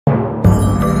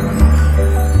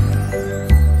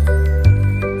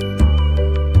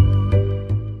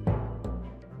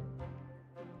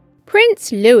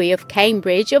Prince Louis of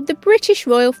Cambridge of the British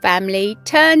royal family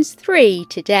turns 3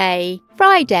 today,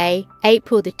 Friday,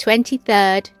 April the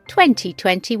 23rd,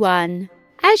 2021.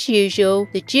 As usual,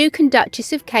 the Duke and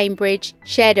Duchess of Cambridge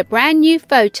shared a brand new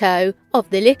photo of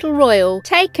the little royal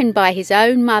taken by his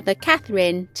own mother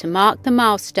Catherine to mark the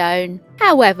milestone.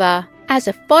 However, as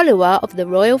a follower of the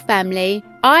royal family,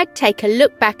 I'd take a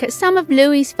look back at some of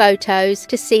Louis's photos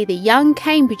to see the young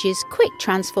Cambridge's quick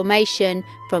transformation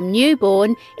from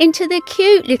newborn into the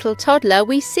cute little toddler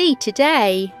we see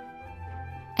today.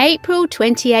 April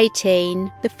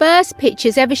 2018. The first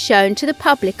pictures ever shown to the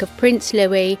public of Prince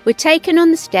Louis were taken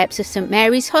on the steps of St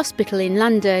Mary's Hospital in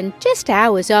London, just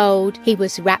hours old. He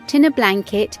was wrapped in a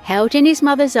blanket, held in his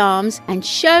mother's arms and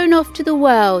shown off to the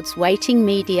world's waiting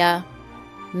media.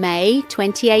 May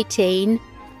 2018.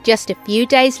 Just a few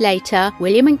days later,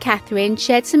 William and Catherine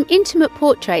shared some intimate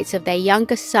portraits of their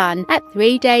youngest son at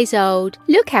 3 days old.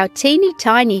 Look how teeny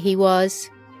tiny he was.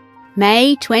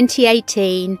 May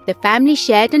 2018, the family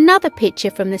shared another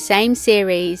picture from the same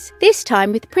series, this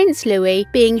time with Prince Louis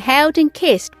being held and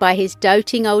kissed by his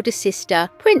doting older sister,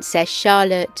 Princess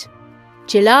Charlotte.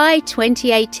 July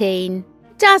 2018.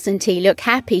 Doesn't he look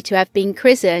happy to have been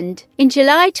christened? In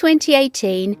July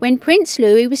 2018, when Prince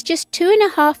Louis was just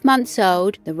 2.5 months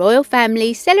old, the royal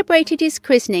family celebrated his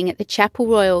christening at the Chapel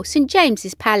Royal, St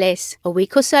James's Palace. A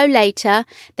week or so later,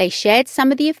 they shared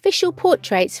some of the official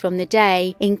portraits from the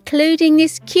day, including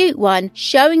this cute one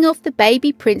showing off the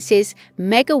baby prince's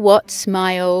megawatt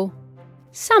smile.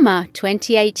 Summer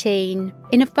 2018.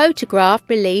 In a photograph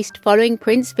released following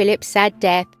Prince Philip's sad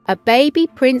death, a baby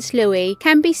Prince Louis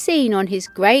can be seen on his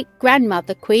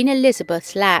great-grandmother Queen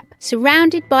Elizabeth's lap,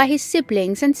 surrounded by his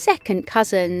siblings and second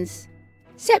cousins.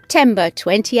 September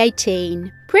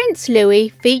 2018. Prince Louis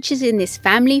features in this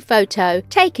family photo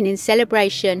taken in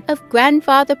celebration of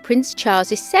grandfather Prince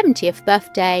Charles's 70th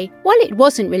birthday. While it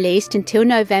wasn't released until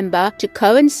November to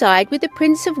coincide with the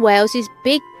Prince of Wales's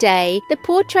big day, the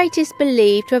portrait is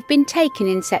believed to have been taken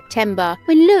in September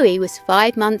when Louis was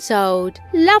 5 months old.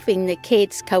 Loving the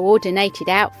kids' coordinated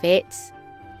outfits.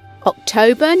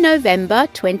 October-November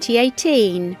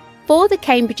 2018. For the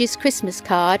Cambridge's Christmas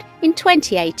card in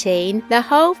 2018, the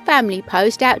whole family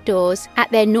posed outdoors at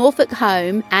their Norfolk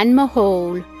home, Anmer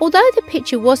Hall. Although the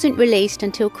picture wasn't released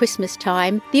until Christmas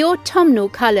time, the autumnal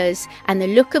colours and the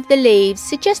look of the leaves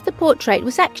suggest the portrait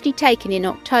was actually taken in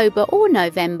October or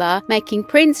November, making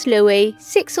Prince Louis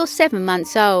 6 or 7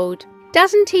 months old.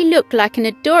 Doesn't he look like an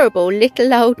adorable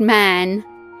little old man?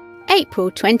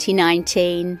 April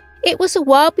 2019. It was a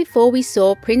while before we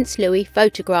saw Prince Louis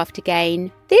photographed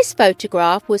again. This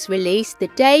photograph was released the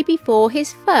day before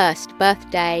his first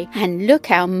birthday, and look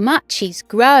how much he's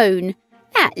grown.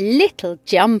 That little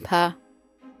jumper.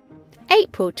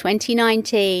 April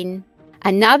 2019.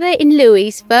 Another in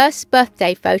Louis's first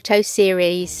birthday photo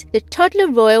series. The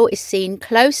toddler royal is seen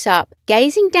close up,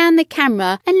 gazing down the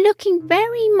camera and looking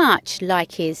very much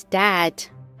like his dad.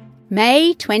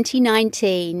 May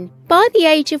 2019. By the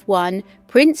age of 1,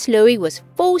 Prince Louis was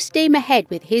full steam ahead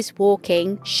with his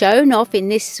walking, shown off in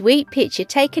this sweet picture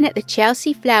taken at the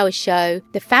Chelsea Flower Show.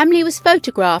 The family was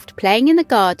photographed playing in the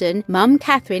garden Mum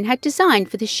Catherine had designed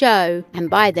for the show, and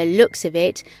by the looks of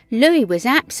it, Louis was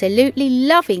absolutely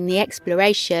loving the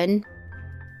exploration.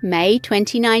 May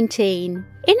 2019.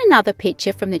 In another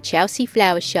picture from the Chelsea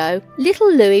Flower Show,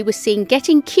 little Louis was seen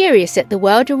getting curious at the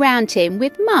world around him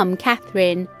with Mum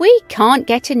Catherine. We can't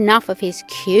get enough of his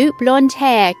cute blonde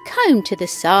hair combed to the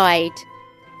side.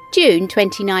 June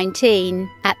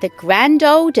 2019. At the grand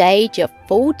old age of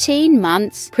 14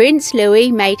 months, Prince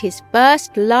Louis made his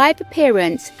first live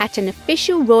appearance at an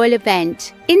official royal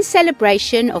event. In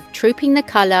celebration of Trooping the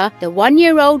Colour, the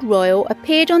 1-year-old royal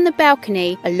appeared on the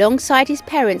balcony alongside his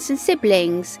parents and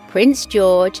siblings, Prince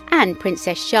George and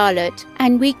Princess Charlotte,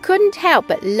 and we couldn't help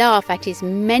but laugh at his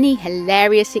many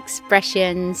hilarious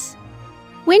expressions.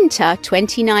 Winter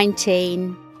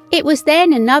 2019. It was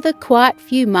then another quiet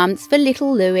few months for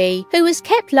little Louis, who was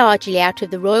kept largely out of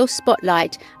the royal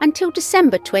spotlight until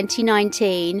December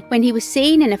 2019, when he was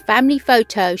seen in a family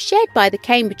photo shared by the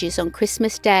Cambridges on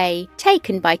Christmas Day,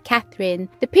 taken by Catherine.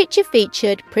 The picture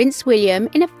featured Prince William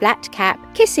in a flat cap,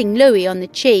 kissing Louis on the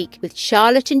cheek, with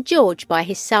Charlotte and George by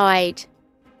his side.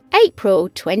 April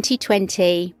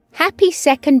 2020. Happy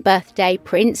second birthday,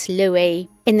 Prince Louis.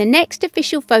 In the next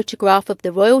official photograph of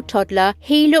the royal toddler,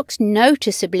 he looks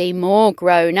noticeably more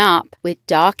grown up, with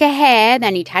darker hair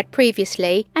than he'd had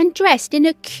previously, and dressed in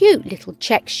a cute little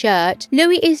check shirt.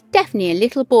 Louis is definitely a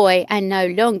little boy and no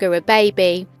longer a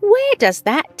baby. Where does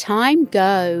that time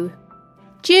go?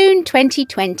 June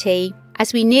 2020.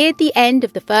 As we neared the end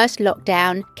of the first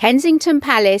lockdown, Kensington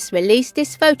Palace released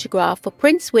this photograph for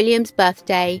Prince William's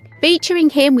birthday,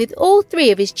 featuring him with all three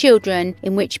of his children,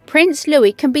 in which Prince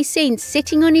Louis can be seen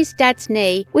sitting on his dad's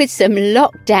knee with some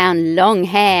lockdown long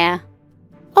hair.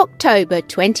 October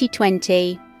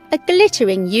 2020. A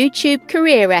glittering YouTube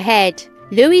career ahead.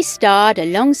 Louis starred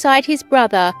alongside his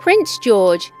brother Prince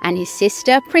George and his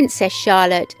sister Princess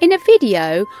Charlotte in a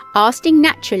video asking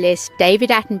naturalist David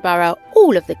Attenborough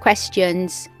all of the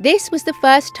questions. This was the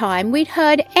first time we'd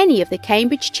heard any of the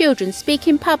Cambridge children speak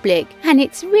in public, and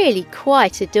it's really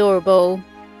quite adorable.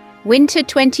 Winter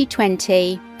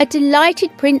 2020. A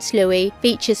delighted Prince Louis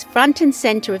features front and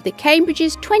centre of the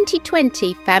Cambridge's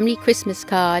 2020 family Christmas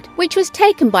card, which was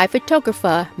taken by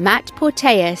photographer Matt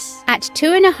Porteus. At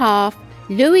 2.5,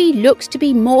 Louis looks to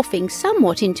be morphing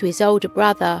somewhat into his older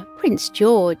brother, Prince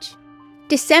George.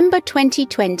 December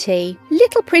 2020.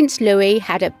 Little Prince Louis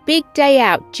had a big day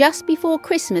out just before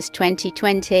Christmas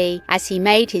 2020 as he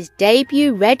made his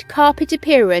debut red carpet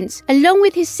appearance along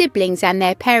with his siblings and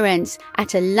their parents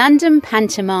at a London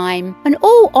pantomime. And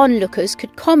all onlookers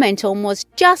could comment on was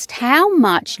just how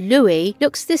much Louis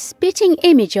looks the spitting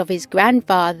image of his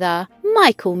grandfather,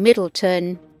 Michael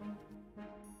Middleton.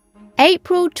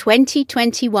 April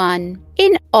 2021.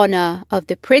 In honour of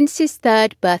the Prince's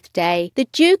 3rd birthday, the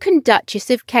Duke and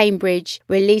Duchess of Cambridge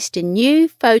released a new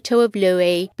photo of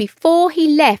Louis before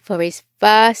he left for his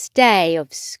first day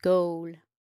of school.